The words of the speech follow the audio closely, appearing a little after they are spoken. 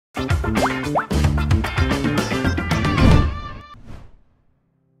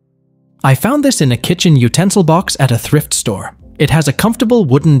I found this in a kitchen utensil box at a thrift store. It has a comfortable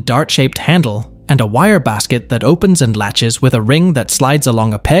wooden dart-shaped handle and a wire basket that opens and latches with a ring that slides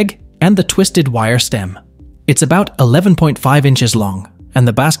along a peg and the twisted wire stem. It's about 11.5 inches long, and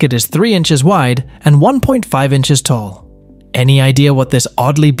the basket is 3 inches wide and 1.5 inches tall. Any idea what this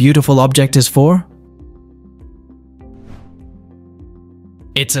oddly beautiful object is for?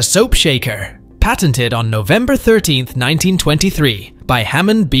 It's a soap shaker, patented on November 13, 1923 by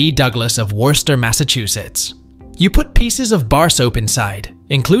Hammond B. Douglas of Worcester, Massachusetts. You put pieces of bar soap inside,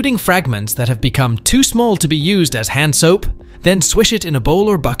 including fragments that have become too small to be used as hand soap, then swish it in a bowl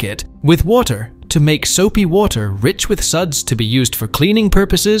or bucket with water to make soapy water rich with suds to be used for cleaning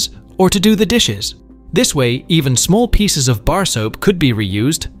purposes or to do the dishes. This way, even small pieces of bar soap could be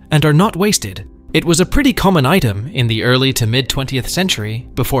reused and are not wasted. It was a pretty common item in the early to mid-20th century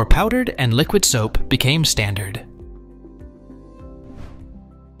before powdered and liquid soap became standard.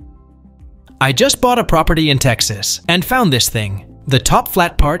 I just bought a property in Texas and found this thing. The top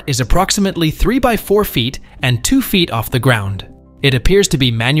flat part is approximately 3 by 4 feet and 2 feet off the ground. It appears to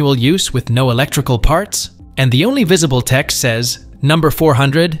be manual use with no electrical parts, and the only visible text says number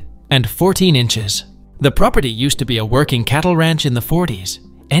 400 and 14 inches. The property used to be a working cattle ranch in the 40s.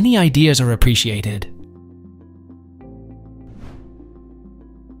 Any ideas are appreciated.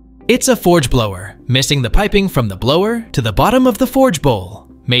 It's a forge blower, missing the piping from the blower to the bottom of the forge bowl.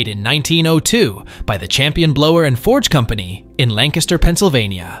 Made in 1902 by the Champion Blower and Forge Company in Lancaster,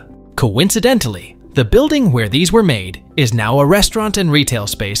 Pennsylvania. Coincidentally, the building where these were made is now a restaurant and retail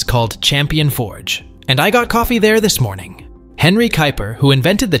space called Champion Forge, and I got coffee there this morning. Henry Kuiper, who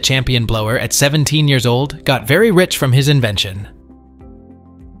invented the Champion Blower at 17 years old, got very rich from his invention.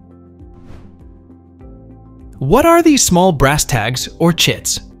 What are these small brass tags or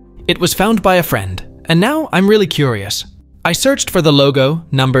chits? It was found by a friend, and now I'm really curious. I searched for the logo,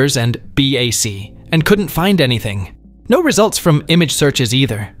 numbers, and BAC, and couldn't find anything. No results from image searches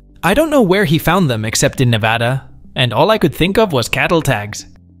either. I don't know where he found them except in Nevada, and all I could think of was cattle tags.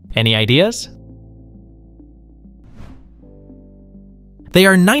 Any ideas? They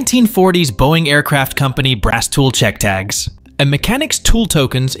are 1940s Boeing Aircraft Company brass tool check tags, a mechanic's tool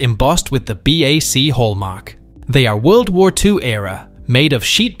tokens embossed with the BAC hallmark. They are World War II era, made of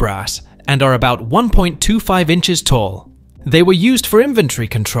sheet brass, and are about 1.25 inches tall. They were used for inventory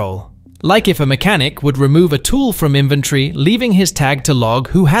control, like if a mechanic would remove a tool from inventory, leaving his tag to log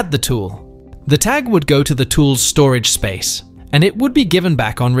who had the tool. The tag would go to the tool's storage space, and it would be given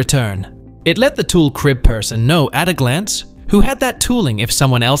back on return. It let the tool crib person know at a glance who had that tooling if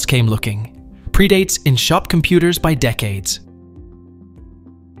someone else came looking. Predates in shop computers by decades.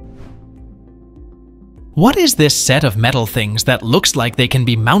 What is this set of metal things that looks like they can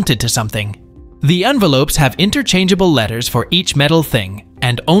be mounted to something? The envelopes have interchangeable letters for each metal thing,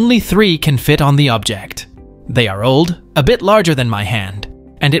 and only 3 can fit on the object. They are old, a bit larger than my hand,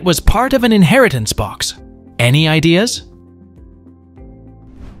 and it was part of an inheritance box. Any ideas?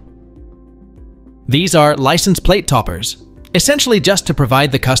 These are license plate toppers, essentially just to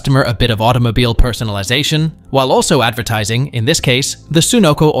provide the customer a bit of automobile personalization, while also advertising, in this case, the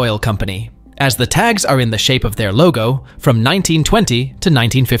Sunoco Oil Company, as the tags are in the shape of their logo from 1920 to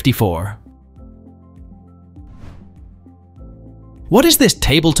 1954. What is this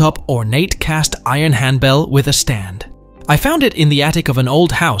tabletop ornate cast iron handbell with a stand? I found it in the attic of an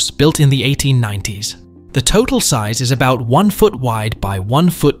old house built in the 1890s. The total size is about 1 foot wide by 1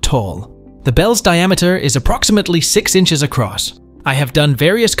 foot tall. The bell's diameter is approximately 6 inches across. I have done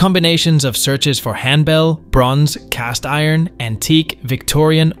various combinations of searches for handbell, bronze, cast iron, antique,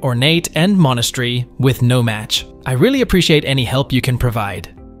 Victorian, ornate, and monastery with no match. I really appreciate any help you can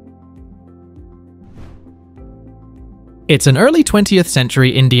provide. It's an early 20th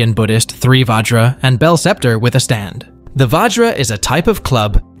century Indian Buddhist 3 Vajra and bell scepter with a stand. The Vajra is a type of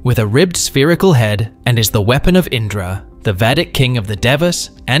club with a ribbed spherical head and is the weapon of Indra, the Vedic king of the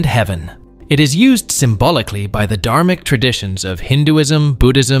Devas and heaven. It is used symbolically by the dharmic traditions of Hinduism,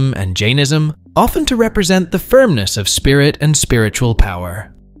 Buddhism, and Jainism, often to represent the firmness of spirit and spiritual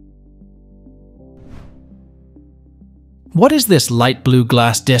power. What is this light blue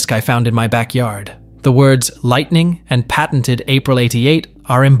glass disc I found in my backyard? The words lightning and patented April '88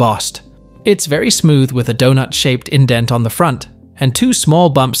 are embossed. It's very smooth with a donut-shaped indent on the front and 2 small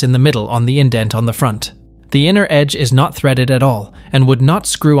bumps in the middle on the indent on the front. The inner edge is not threaded at all and would not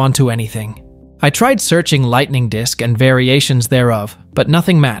screw onto anything. I tried searching lightning disc and variations thereof, but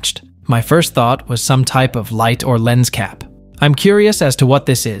nothing matched. My first thought was some type of light or lens cap. I'm curious as to what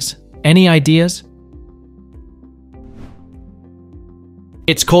this is. Any ideas?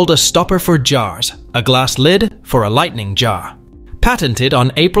 It's called a stopper for jars, a glass lid for a lightning jar. Patented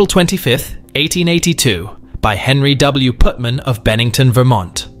on April 25, 1882, by Henry W. Putman of Bennington,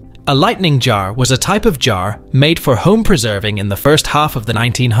 Vermont. A lightning jar was a type of jar made for home preserving in the first half of the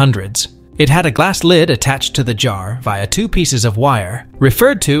 1900s. It had a glass lid attached to the jar via two pieces of wire,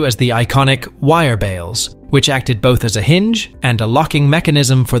 referred to as the iconic wire bails, which acted both as a hinge and a locking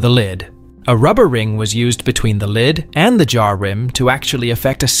mechanism for the lid. A rubber ring was used between the lid and the jar rim to actually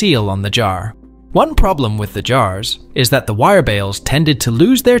effect a seal on the jar. One problem with the jars is that the wire bails tended to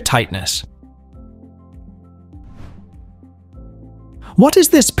lose their tightness. What is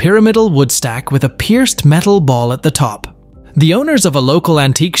this pyramidal wood stack with a pierced metal ball at the top? The owners of a local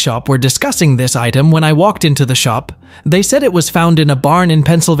antique shop were discussing this item when I walked into the shop. They said it was found in a barn in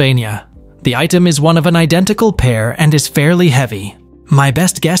Pennsylvania. The item is one of an identical pair and is fairly heavy. My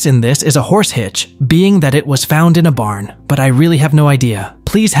best guess in this is a horse hitch, being that it was found in a barn, but I really have no idea.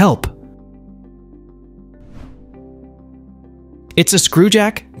 Please help. It's a screw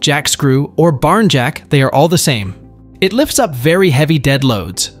jack, jack screw, or barn jack, they are all the same. It lifts up very heavy dead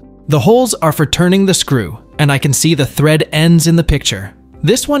loads. The holes are for turning the screw, and I can see the thread ends in the picture.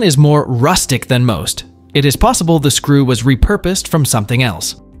 This one is more rustic than most. It is possible the screw was repurposed from something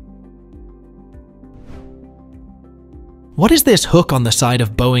else. What is this hook on the side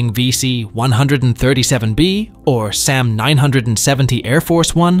of Boeing VC-137B or SAM 970 Air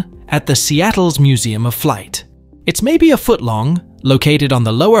Force One at the Seattle's Museum of Flight? It's maybe a foot long, located on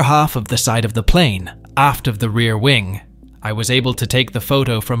the lower half of the side of the plane, aft of the rear wing. I was able to take the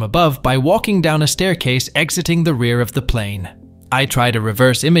photo from above by walking down a staircase exiting the rear of the plane. I tried a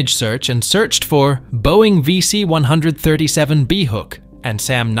reverse image search and searched for Boeing VC-137B hook and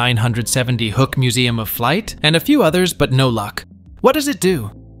SAM 970 Hook Museum of Flight and a few others, but no luck. What does it do?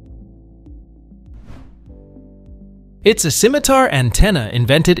 It's a scimitar antenna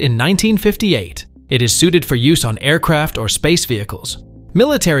invented in 1958. It is suited for use on aircraft or space vehicles.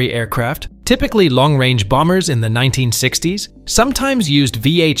 Military aircraft, typically long-range bombers in the 1960s, sometimes used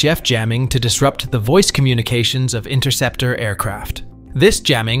VHF jamming to disrupt the voice communications of interceptor aircraft. This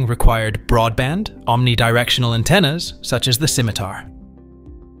jamming required broadband, omnidirectional antennas, such as the scimitar.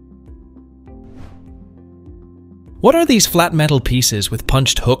 What are these flat metal pieces with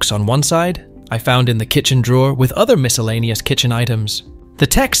punched hooks on one side? I found in the kitchen drawer with other miscellaneous kitchen items. The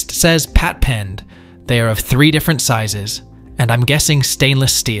text says pat-penned. They are of 3 different sizes, and I'm guessing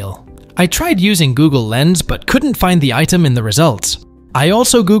stainless steel. I tried using Google Lens but couldn't find the item in the results. I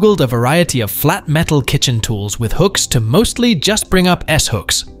also Googled a variety of flat metal kitchen tools with hooks to mostly just bring up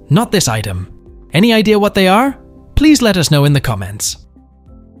S-hooks, not this item. Any idea what they are? Please let us know in the comments.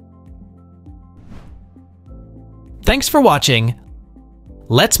 Thanks for watching.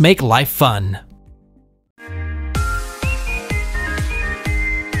 Let's make life fun.